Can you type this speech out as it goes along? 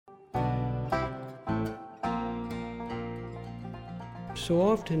So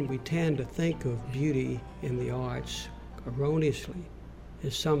often we tend to think of beauty in the arts erroneously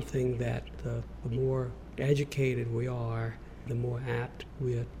as something that the more educated we are, the more apt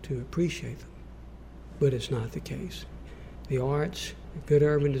we are to appreciate them. But it's not the case. The arts, good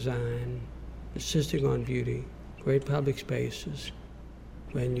urban design, insisting on beauty, great public spaces,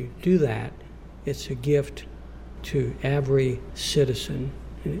 when you do that, it's a gift to every citizen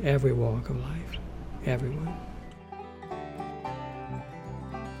in every walk of life, everyone.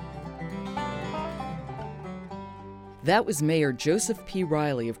 That was Mayor Joseph P.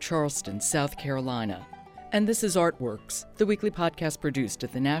 Riley of Charleston, South Carolina. And this is Artworks, the weekly podcast produced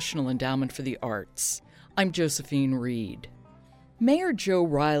at the National Endowment for the Arts. I'm Josephine Reed. Mayor Joe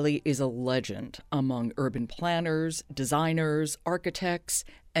Riley is a legend among urban planners, designers, architects,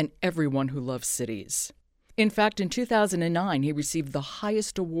 and everyone who loves cities. In fact, in 2009, he received the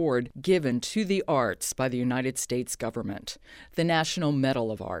highest award given to the arts by the United States government, the National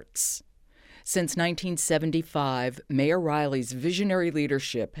Medal of Arts. Since 1975, Mayor Riley's visionary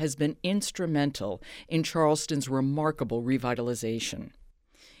leadership has been instrumental in Charleston's remarkable revitalization.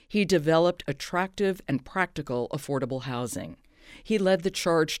 He developed attractive and practical affordable housing. He led the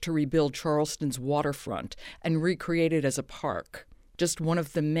charge to rebuild Charleston's waterfront and recreate it as a park, just one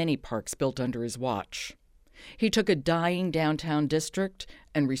of the many parks built under his watch. He took a dying downtown district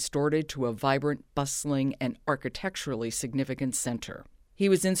and restored it to a vibrant, bustling, and architecturally significant center. He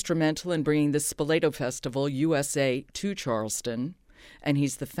was instrumental in bringing the Spoleto Festival USA to Charleston, and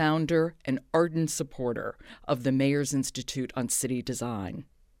he's the founder and ardent supporter of the Mayor's Institute on City Design.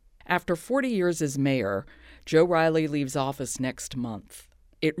 After 40 years as mayor, Joe Riley leaves office next month.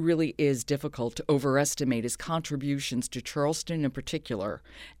 It really is difficult to overestimate his contributions to Charleston in particular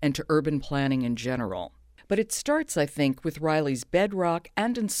and to urban planning in general. But it starts, I think, with Riley's bedrock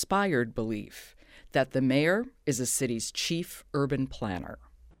and inspired belief that the mayor is a city's chief urban planner.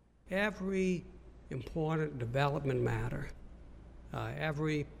 Every important development matter,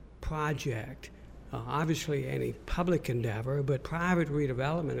 every project, obviously any public endeavor, but private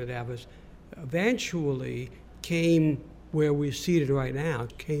redevelopment endeavors eventually came where we're seated right now,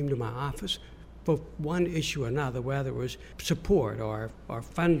 came to my office for one issue or another, whether it was support or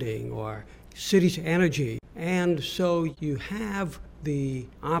funding or city's energy. And so you have the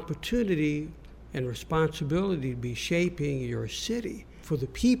opportunity and responsibility to be shaping your city for the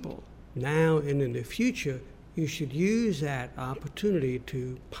people. Now and in the future, you should use that opportunity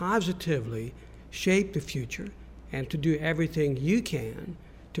to positively shape the future and to do everything you can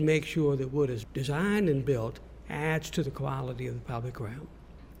to make sure that what is designed and built adds to the quality of the public realm.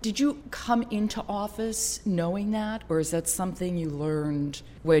 Did you come into office knowing that, or is that something you learned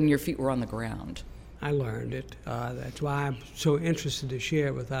when your feet were on the ground? I learned it. That's why I'm so interested to share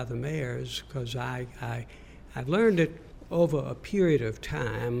it with other mayors, because I learned it over a period of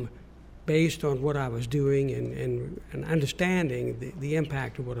time based on what I was doing and understanding the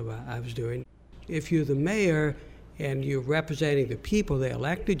impact of what I was doing. If you're the mayor and you're representing the people, they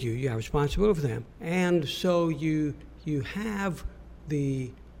elected you, you have responsibility for them. And so you have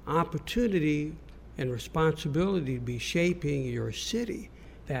the opportunity and responsibility to be shaping your city,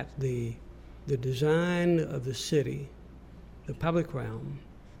 that the design of the city, the public realm,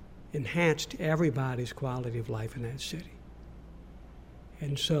 enhanced everybody's quality of life in that city.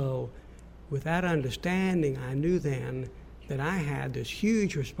 And so with that understanding, I knew then that I had this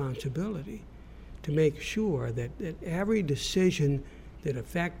huge responsibility to make sure that every decision that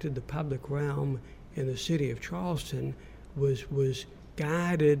affected the public realm in the city of Charleston was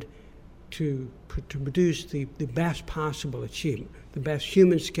guided to produce the best possible achievement, the best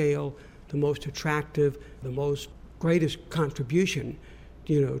human scale, the most attractive, the most greatest contribution,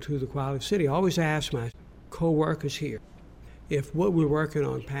 to the quality of the city. I always ask my co-workers here, if what we're working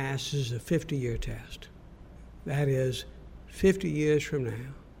on passes a 50-year test, that is, 50 years from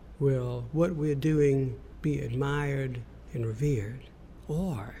now, will what we're doing be admired and revered?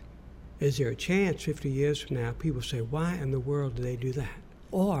 Or is there a chance 50 years from now people say, why in the world did they do that?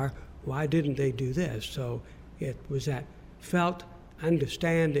 Or why didn't they do this? So it was that felt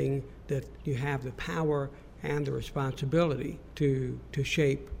understanding that you have the power and the responsibility to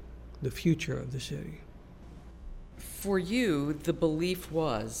shape the future of the city. For you, the belief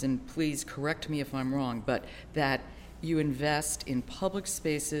was, and please correct me if I'm wrong, but that you invest in public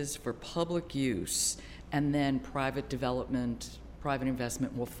spaces for public use, and then private development, private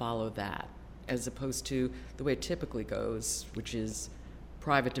investment will follow that, as opposed to the way it typically goes, which is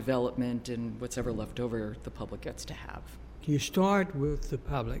private development and what's ever left over the public gets to have. You start with the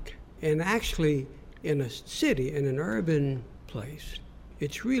public, and actually in a city, in an urban place,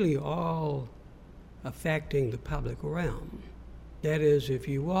 it's really all affecting the public realm. That is, if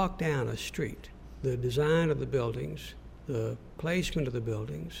you walk down a street, the design of the buildings, the placement of the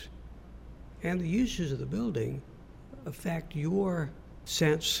buildings, and the uses of the building affect your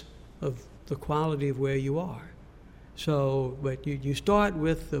sense of the quality of where you are. So, but you start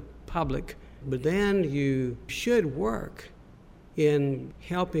with the public, but then you should work in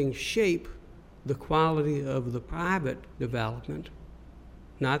helping shape the quality of the private development.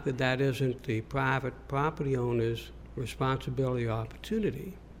 Not that that isn't the private property owner's responsibility or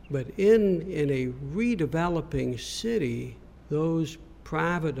opportunity, but in a redeveloping city, those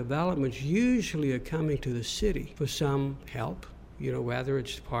private developments usually are coming to the city for some help, whether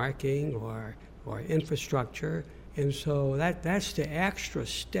it's parking or infrastructure. And so that's the extra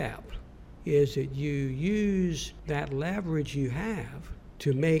step, is that you use that leverage you have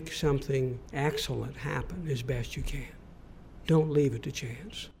to make something excellent happen as best you can. Don't leave it to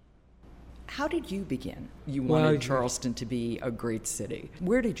chance. How did you begin? You wanted Charleston to be a great city.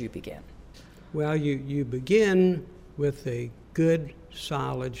 Where did you begin? Well, you begin with a good,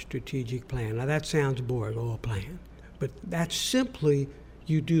 solid strategic plan. Now that sounds boring, a plan. But that's simply,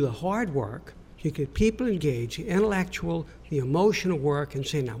 you do the hard work, you get people engaged, the intellectual, the emotional work, and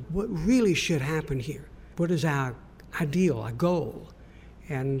say, now, what really should happen here? What is our ideal, our goal?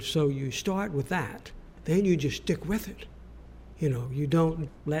 And so you start with that. Then you just stick with it. You don't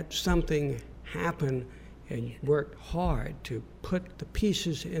let something happen and you work hard to put the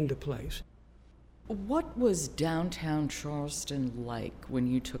pieces into place. What was downtown Charleston like when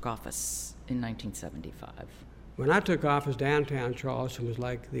you took office in 1975? When I took office, downtown Charleston was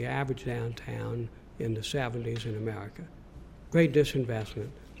like the average downtown in the 70s in America. Great disinvestment.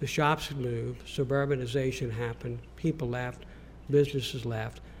 The shops had moved, suburbanization happened, people left, businesses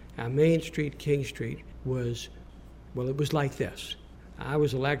left. Our Main Street, King Street was, it was like this. I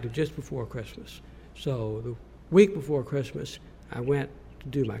was elected just before Christmas. So the week before Christmas, I went to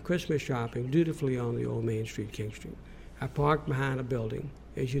do my Christmas shopping dutifully on the old Main Street, King Street. I parked behind a building,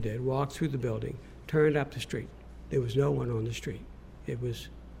 as you did, walked through the building, turned up the street. There was no one on the street. It was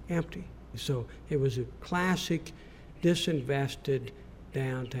empty. So it was a classic disinvested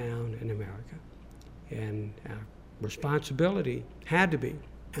downtown in America. And our responsibility had to be,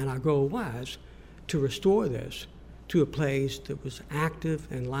 and our goal was, to restore this to a place that was active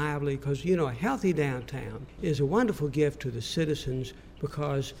and lively, because a healthy downtown is a wonderful gift to the citizens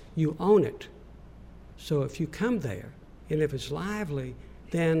because you own it. So if you come there and if it's lively,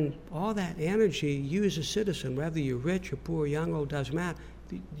 then all that energy, you as a citizen, whether you're rich or poor, young or old, doesn't matter,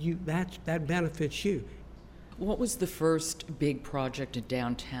 that benefits you. What was the first big project in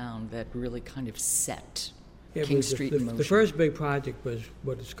downtown that really kind of set King Street in motion? The first big project was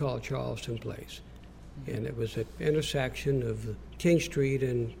what is called Charleston Place. And it was at the intersection of King Street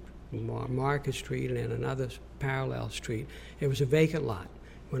and Market Street and then another parallel street. It was a vacant lot.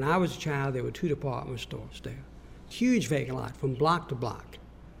 When I was a child, there were 2 department stores there. Huge vacant lot from block to block,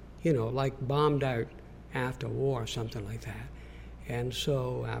 like bombed out after war or something like that. And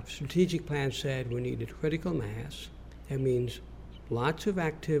so our strategic plan said we needed critical mass. That means lots of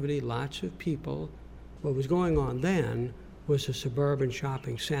activity, lots of people. What was going on then was a suburban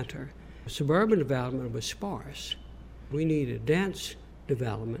shopping center. Suburban development was sparse. We needed dense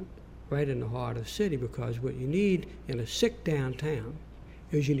development right in the heart of the city, because what you need in a sick downtown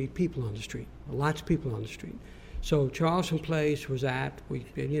is you need people on the street, lots of people on the street. So Charleston Place was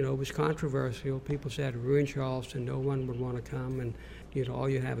it was controversial. People said, ruin Charleston, no one would want to come, and all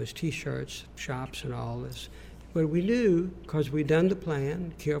you have is T-shirts, shops, and all this. But we knew, because we'd done the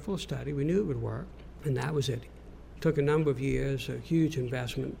plan, careful study, we knew it would work, and that was it. It took a number of years, a huge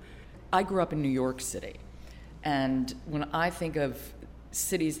investment. I grew up in New York City, and when I think of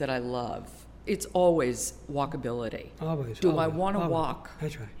cities that I love, it's always walkability. Always. Do I want to walk?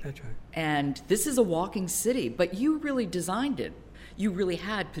 That's right. And this is a walking city, but you really designed it. You really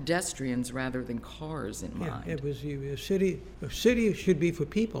had pedestrians rather than cars in mind. Yeah, it was a city. A city should be for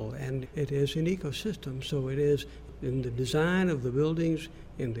people, and it is an ecosystem. So it is in the design of the buildings,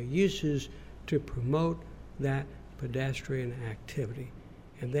 in the uses, to promote that pedestrian activity.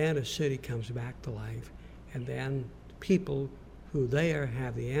 And then a city comes back to life, and then people who there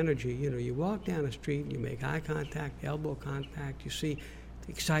have the energy. You walk down the street, you make eye contact, elbow contact, you see the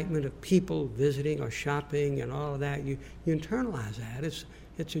excitement of people visiting or shopping and all of that. You internalize that.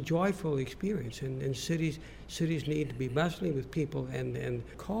 It's a joyful experience, and cities need to be bustling with people. And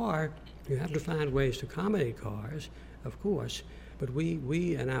car, you have to find ways to accommodate cars, of course. But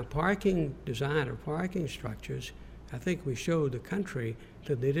we in our parking design or parking structures, I think we showed the country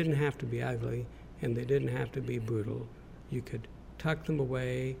that they didn't have to be ugly and they didn't have to be brutal. You could tuck them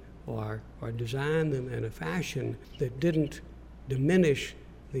away or design them in a fashion that didn't diminish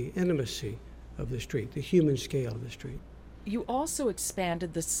the intimacy of the street, the human scale of the street. You also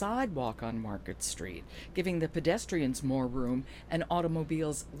expanded the sidewalk on Market Street, giving the pedestrians more room and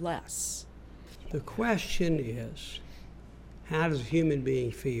automobiles less. The question is, how does a human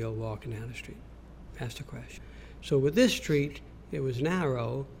being feel walking down the street? That's the question. So with this street, it was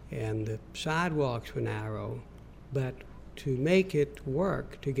narrow and the sidewalks were narrow, but to make it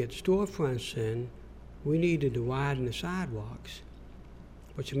work, to get storefronts in, we needed to widen the sidewalks,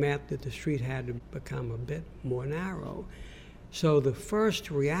 which meant that the street had to become a bit more narrow. So the first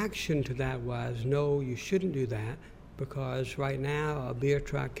reaction to that was, no, you shouldn't do that, because right now a beer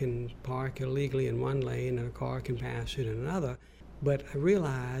truck can park illegally in one lane and a car can pass it in another. But I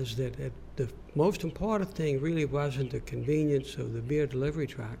realized that the most important thing really wasn't the convenience of the beer delivery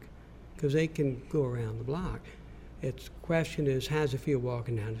truck, because they can go around the block. The question is, how does it feel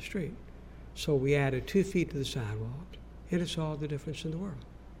walking down the street? So we added 2 feet to the sidewalk, and it's all the difference in the world.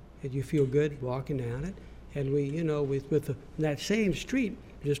 And you feel good walking down it. And we, with that same street,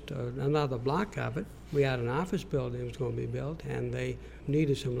 just another block of it, we had an office building that was going to be built, and they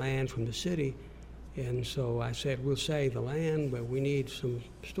needed some land from the city. And so I said, we'll save the land, but we need some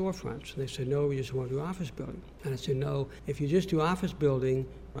storefronts. And they said, no, we just want to do office building. And I said, no, if you just do office building,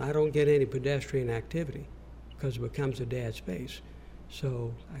 I don't get any pedestrian activity because it becomes a dead space.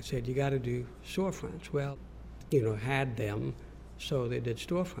 So I said, you got to do storefronts. Well, had them, so they did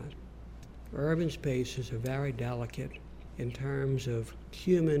storefronts. Urban spaces are very delicate in terms of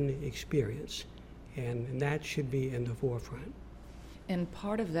human experience, and that should be in the forefront. And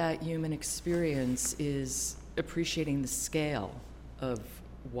part of that human experience is appreciating the scale of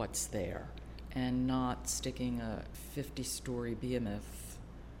what's there and not sticking a 50-story behemoth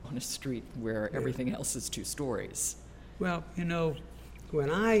on a street where everything else is 2 stories. Well, when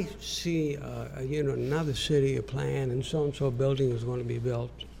I see, another city, a plan, and so-and-so building is going to be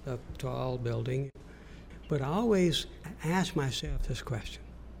built, a tall building, but I always ask myself this question.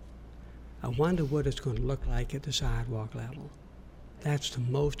 I wonder what it's going to look like at the sidewalk level. That's the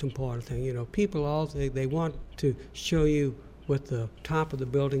most important thing. People they want to show you what the top of the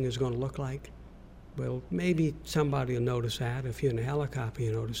building is going to look like. Well, maybe somebody will notice that. If you're in a helicopter,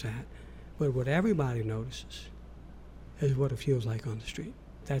 you notice that. But what everybody notices is what it feels like on the street.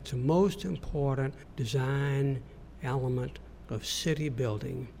 That's the most important design element of city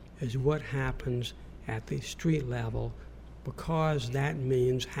building, is what happens at the street level, because that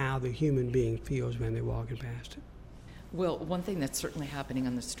means how the human being feels when they're walking past it. Well, one thing that's certainly happening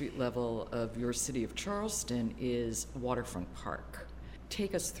on the street level of your city of Charleston is Waterfront Park.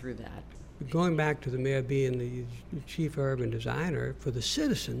 Take us through that. Going back to the mayor being the chief urban designer, for the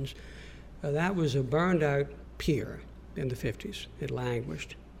citizens, that was a burned out pier in the 50s. It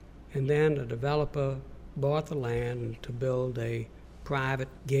languished. And then a developer bought the land to build a private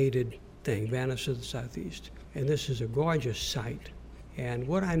gated thing, Venice of the Southeast. And this is a gorgeous site. And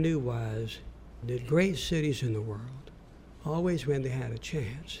what I knew was that great cities in the world, always when they had a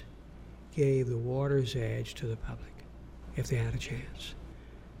chance, gave the water's edge to the public, if they had a chance.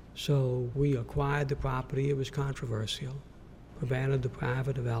 So we acquired the property. It was controversial, prevented the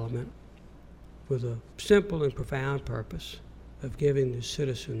private development with a simple and profound purpose of giving the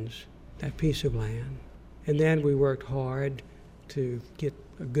citizens that piece of land. And then we worked hard to get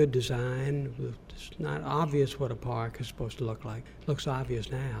a good design. It's not obvious what a park is supposed to look like. It looks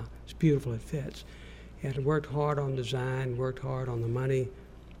obvious now. It's beautiful, it fits. And worked hard on design, worked hard on the money.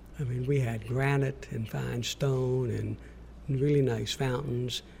 I mean, we had granite and fine stone and really nice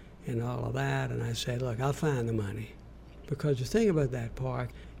fountains and all of that. And I said, look, I'll find the money. Because the thing about that park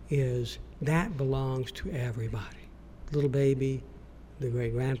is that belongs to everybody. Little baby, the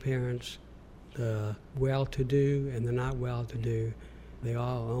great-grandparents, the well-to-do and the not well-to-do, they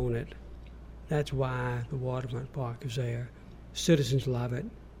all own it. That's why the Waterfront Park is there. Citizens love it,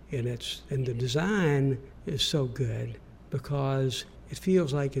 and the design is so good because it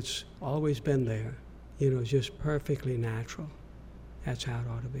feels like it's always been there. It's just perfectly natural. That's how it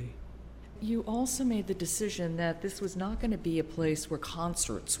ought to be. You also made the decision that this was not going to be a place where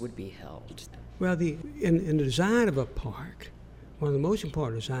concerts would be held. Well, in the design of a park, one of the most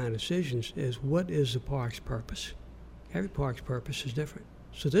important design decisions is what is the park's purpose. Every park's purpose is different.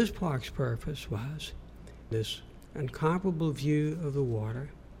 So this park's purpose was this incomparable view of the water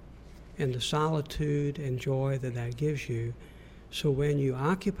and the solitude and joy that gives you. So when you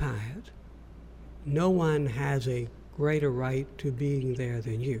occupy it, no one has a greater right to being there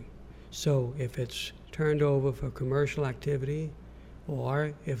than you. So if it's turned over for commercial activity,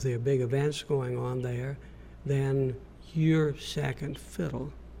 or if there are big events going on there, then you're second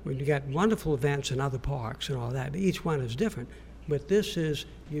fiddle. When you got wonderful events in other parks and all that, each one is different, But this is,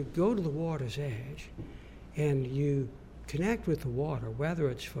 you go to the water's edge and you connect with the water, whether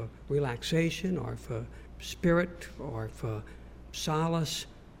it's for relaxation or for spirit or for solace.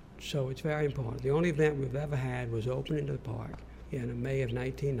 So it's very important. The only event we've ever had was opening the park in May of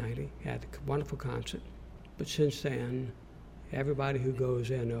 1990. Had a wonderful concert. But since then, everybody who goes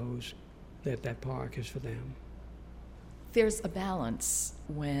there knows that that park is for them. There's a balance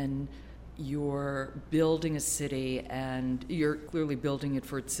when you're building a city, and you're clearly building it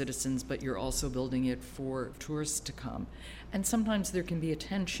for its citizens, but you're also building it for tourists to come. And sometimes there can be a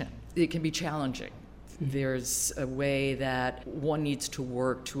tension. It can be challenging. Mm-hmm. There's a way that one needs to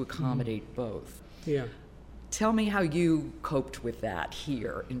work to accommodate both. Yeah. Tell me how you coped with that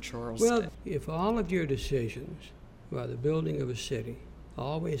here in Charleston. Well, if all of your decisions about the building of a city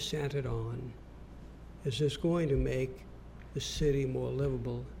always centered on, is this going to make the city more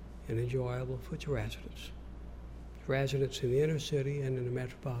livable and enjoyable for its residents in the inner city and in the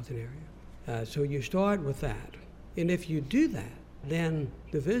metropolitan area. So you start with that. And if you do that, then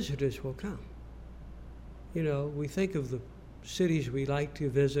the visitors will come. You know, we think of the cities we like to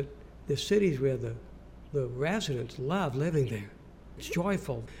visit, the cities where the residents love living there. It's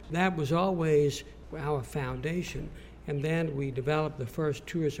joyful. That was always our foundation. And then we developed the first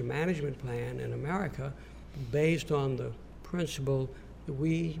tourism management plan in America based on the principle that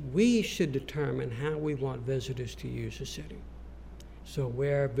we should determine how we want visitors to use the city. So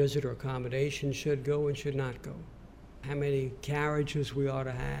where visitor accommodation should go and should not go, how many carriages we ought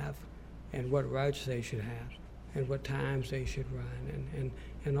to have, and what routes they should have, and what times they should run,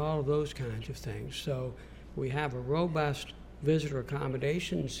 and all of those kinds of things. So we have a robust visitor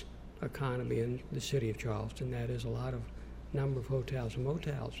accommodations economy in the city of Charleston. That is a lot of number of hotels and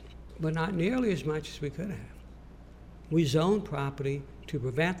motels, but not nearly as much as we could have. We zone property to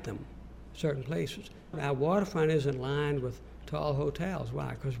prevent them, certain places. Our waterfront isn't lined with tall hotels.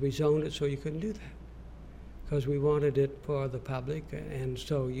 Why? Because we zoned it so you couldn't do that. Because we wanted it for the public, and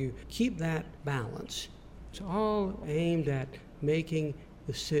so you keep that balance. It's all aimed at making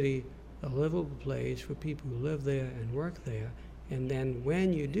the city a livable place for people who live there and work there. And then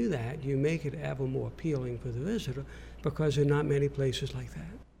when you do that, you make it ever more appealing for the visitor, because there are not many places like that.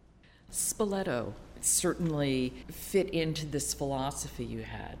 Spoleto certainly fit into this philosophy you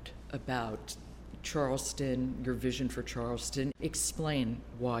had about Charleston, your vision for Charleston. Explain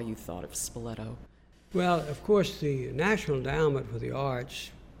why you thought of Spoleto. Well, of course, the National Endowment for the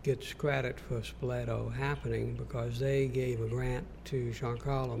Arts gets credit for Spoleto happening because they gave a grant to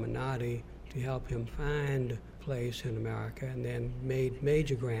Giancarlo Menotti to help him find a place in America, and then made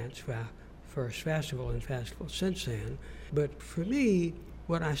major grants for our first festival and festivals since then. But for me,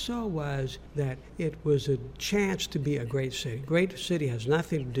 what I saw was that it was a chance to be a great city. Great city has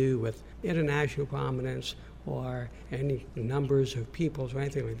nothing to do with international prominence or any numbers of peoples or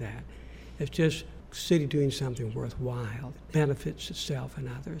anything like that. It's just a city doing something worthwhile, that benefits itself and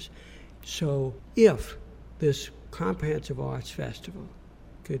others. So if this comprehensive arts festival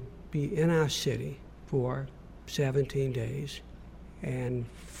could be in our city for 17 days and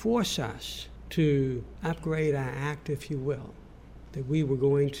force us to upgrade our act, if you will, that we were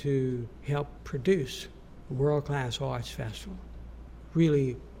going to help produce a world-class arts festival,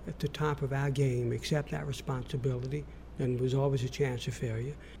 really at the top of our game, accept that responsibility, and was always a chance of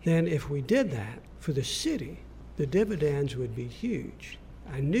failure. Then if we did that for the city, the dividends would be huge.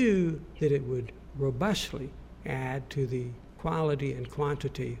 I knew that it would robustly add to the quality and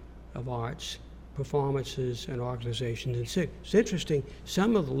quantity of arts, performances, and organizations in the city. It's interesting,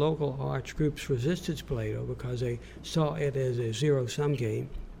 some of the local arts groups resisted Spoleto because they saw it as a zero-sum game.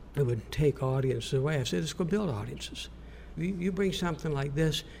 It would take audiences away. I said, let's go build audiences. You bring something like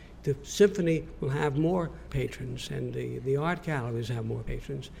this, the symphony will have more patrons, and the art galleries have more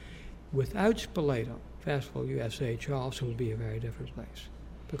patrons. Without Spoleto, Festival USA, Charleston would be a very different place,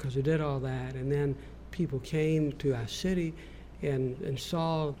 because it did all that, and then people came to our city and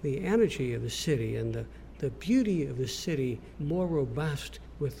saw the energy of the city and the beauty of the city more robust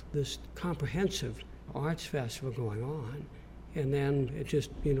with this comprehensive arts festival going on. And then it just,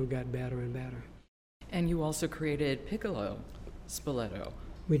 got better and better. And you also created Piccolo Spoleto.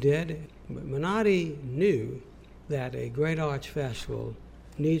 We did. Menotti knew that a great arts festival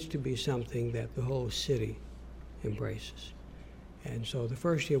needs to be something that the whole city embraces. And so the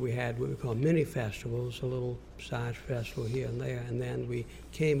first year we had what we call mini festivals, a little side festival here and there, and then we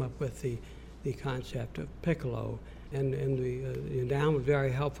came up with the concept of Piccolo, and the endowment was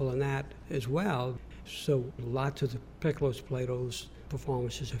very helpful in that as well. So lots of the Piccolo Spoleto's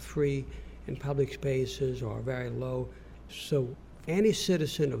performances are free in public spaces or very low. So any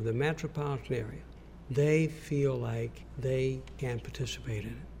citizen of the metropolitan area they feel like they can participate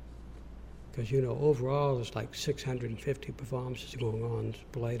in it. Because, overall there's like 650 performances going on,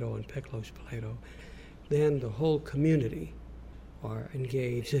 Spoleto and Piccolo Spoleto. Then the whole community are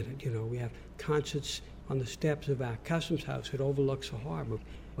engaged in it. We have concerts on the steps of our customs house that overlooks the harbor.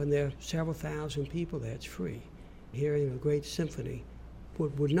 When there are several thousand people there, it's free. Hearing a great symphony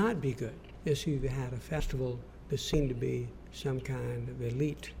would not be good if you had a festival that seemed to be some kind of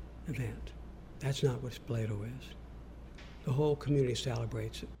elite event. That's not what Spoleto is. The whole community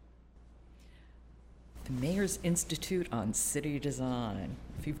celebrates it. The Mayor's Institute on City Design.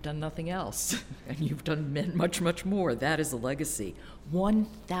 If you've done nothing else, and you've done much, much more, that is a legacy.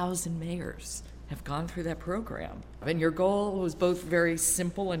 1,000 mayors have gone through that program. And your goal was both very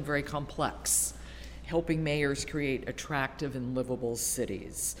simple and very complex, helping mayors create attractive and livable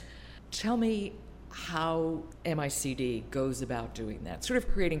cities. Tell me how MICD goes about doing that, sort of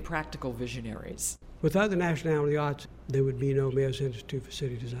creating practical visionaries. Without the National Alley Arts, there would be no Mayor's Institute for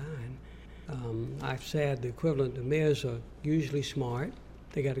City Design. I've said the equivalent, the mayors are usually smart.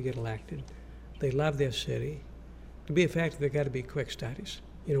 They got to get elected. They love their city. To be effective, they've got to be quick studies.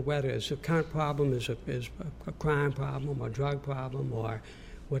 Whether it's a current problem is a crime problem or drug problem or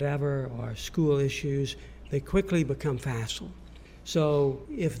whatever, or school issues, they quickly become facile. So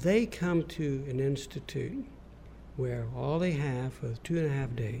if they come to an institute where all they have for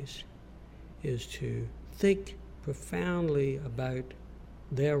 2.5 days is to think profoundly about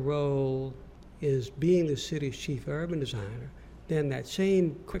their role is being the city's chief urban designer, then that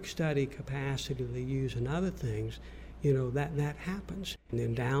same quick study capacity they use in other things, that happens. And the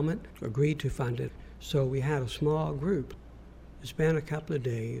endowment agreed to fund it. So we had a small group spent a couple of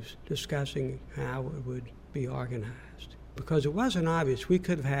days discussing how it would be organized. Because it wasn't obvious, we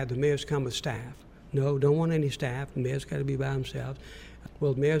could have had the mayors come with staff. No, don't want any staff. The mayors got to be by themselves.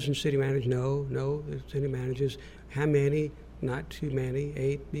 Well, mayors and city managers, no, the city managers. How many? Not too many.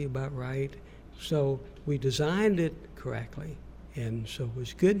 8 be about right. So we designed it correctly. And so it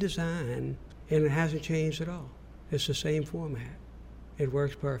was good design, and it hasn't changed at all. It's the same format. It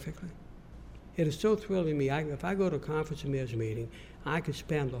works perfectly. It is so thrilling to me. If I go to a conference and mayors meeting, I could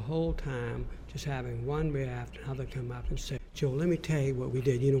spend the whole time just having one mayor after another come up and say, Joe, let me tell you what we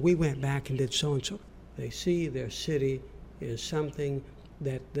did. We went back and did so-and-so. They see their city is something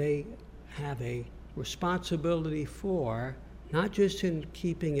that they have a responsibility for, not just in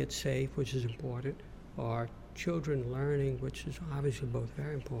keeping it safe, which is important, or children learning, which is obviously both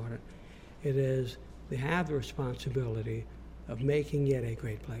very important. It is they have the responsibility of making it a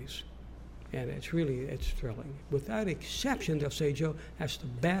great place. And it's thrilling. Without exception, they'll say, Joe, that's the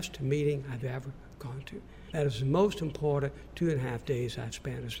best meeting I've ever gone to. That is the most important 2.5 days I've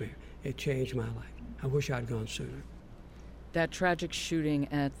spent as mayor. It changed my life. I wish I'd gone sooner. That tragic shooting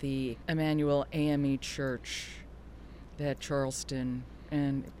at the Emmanuel AME Church that Charleston,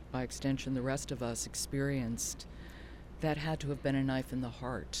 and by extension the rest of us, experienced, that had to have been a knife in the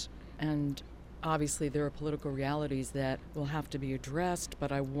heart. And obviously there are political realities that will have to be addressed,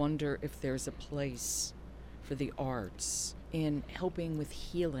 but I wonder if there's a place for the arts in helping with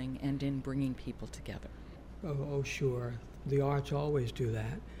healing and in bringing people together. Oh, sure. The arts always do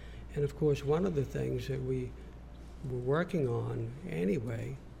that. And of course, one of the things that we were working on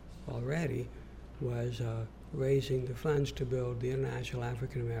anyway already was raising the funds to build the International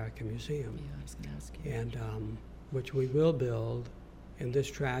African American Museum. Yeah, I was going to ask you. And which we will build, and this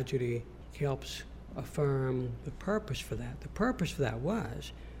tragedy helps affirm the purpose for that. The purpose for that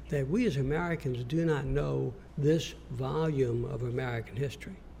was that we as Americans do not know this volume of American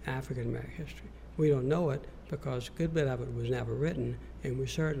history, African American history. We don't know it because a good bit of it was never written, and we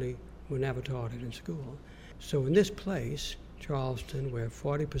certainly were never taught it in school. So in this place, Charleston, where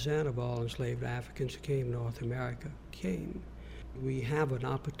 40% of all enslaved Africans who came to North America came, we have an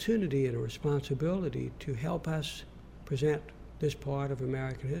opportunity and a responsibility to help us present this part of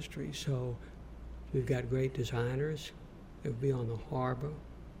American history. So we've got great designers. It'll be on the harbor,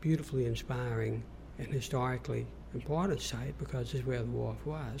 beautifully inspiring and historically important site because this is where the wharf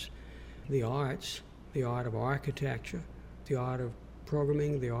was. The arts, the art of architecture, the art of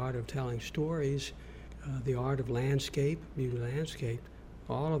programming, the art of telling stories, the art of landscape, beauty landscape,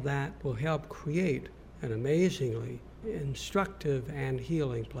 all of that will help create an amazingly instructive and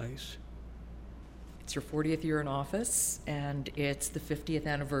healing place. It's your 40th year in office, and it's the 50th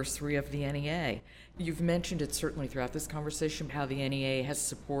anniversary of the NEA. You've mentioned it certainly throughout this conversation, how the NEA has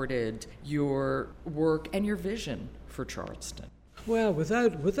supported your work and your vision for Charleston. Well,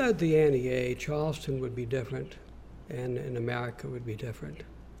 without the NEA, Charleston would be different, and America would be different.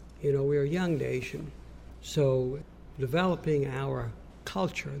 We're a young nation, so developing our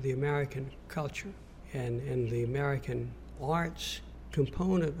culture, the American culture, and the American arts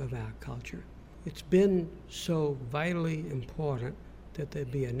component of our culture. It's been so vitally important that there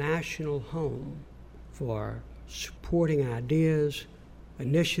be a national home for supporting ideas,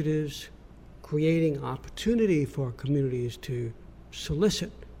 initiatives, creating opportunity for communities to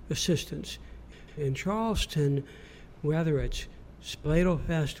solicit assistance. In Charleston, whether it's Plato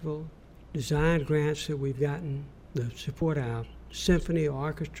Festival, design grants that we've gotten, the support our symphony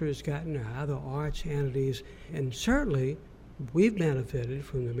orchestra has gotten, our other arts entities, and certainly we've benefited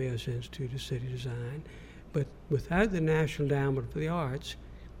from the Mayor's Institute of City Design, but without the National Endowment for the Arts,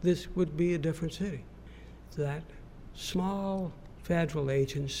 this would be a different city. That small federal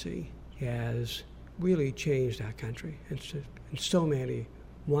agency has really changed our country in so many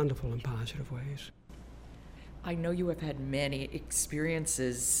wonderful and positive ways. I know you have had many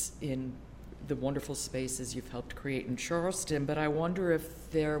experiences in the wonderful spaces you've helped create in Charleston, but I wonder if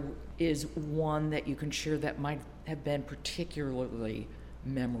there is one that you can share that might have been particularly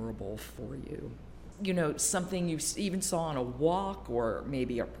memorable for you. You know, something you even saw on a walk or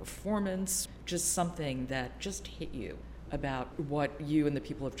maybe a performance, just something that just hit you about what you and the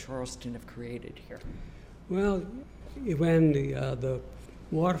people of Charleston have created here. Well, when the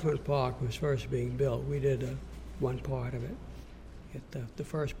waterfront park was first being built, we did one part of it, at the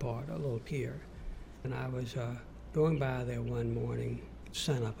first part, a little pier. And I was going by there one morning,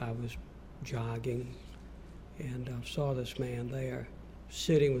 sun up, I was jogging, and saw this man there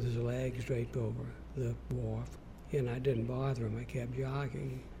sitting with his legs draped over the wharf. And I didn't bother him, I kept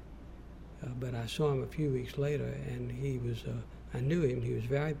jogging. But I saw him a few weeks later, and he was, I knew him, he was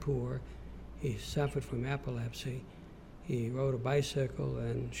very poor. He suffered from epilepsy. He rode a bicycle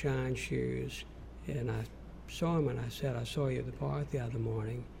and shined shoes. And I saw him and I said, I saw you at the park the other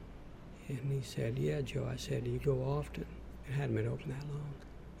morning. And he said, yeah, Joe. I said, do you go often? It hadn't been open that long.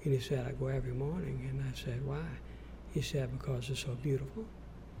 And he said, I go every morning. And I said, why? He said, because it's so beautiful.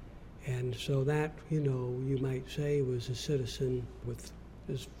 And so that, you know, you might say was a citizen with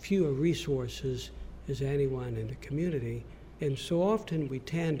as fewer resources as anyone in the community. And so often we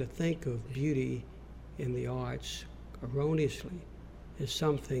tend to think of beauty in the arts erroneously as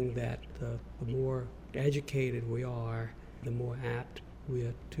something that the more educated we are, the more apt we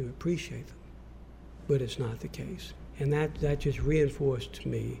are to appreciate them. But it's not the case. And that just reinforced to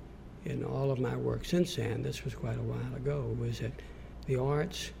me in all of my work since then, this was quite a while ago, was that the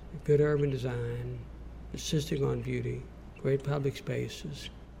arts, good urban design, insisting on beauty, great public spaces,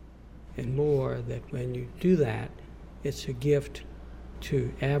 and more, that when you do that, it's a gift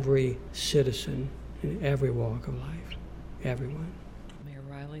to every citizen in every walk of life, everyone. Mayor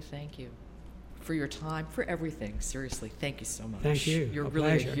Riley, thank you for your time, for everything. Seriously, thank you so much. Thank you. You're A really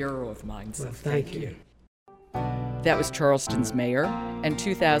pleasure. a hero of mine, so Well, thank you. That was Charleston's mayor and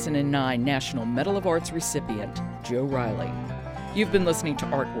 2009 National Medal of Arts recipient, Joe Riley. You've been listening to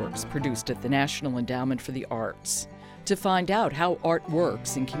Artworks, produced at the National Endowment for the Arts. To find out how art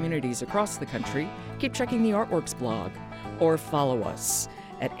works in communities across the country, keep checking the Artworks blog or follow us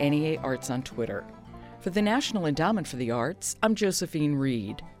at NEA Arts on Twitter. For the National Endowment for the Arts, I'm Josephine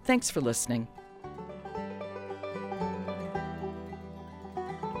Reed. Thanks for listening.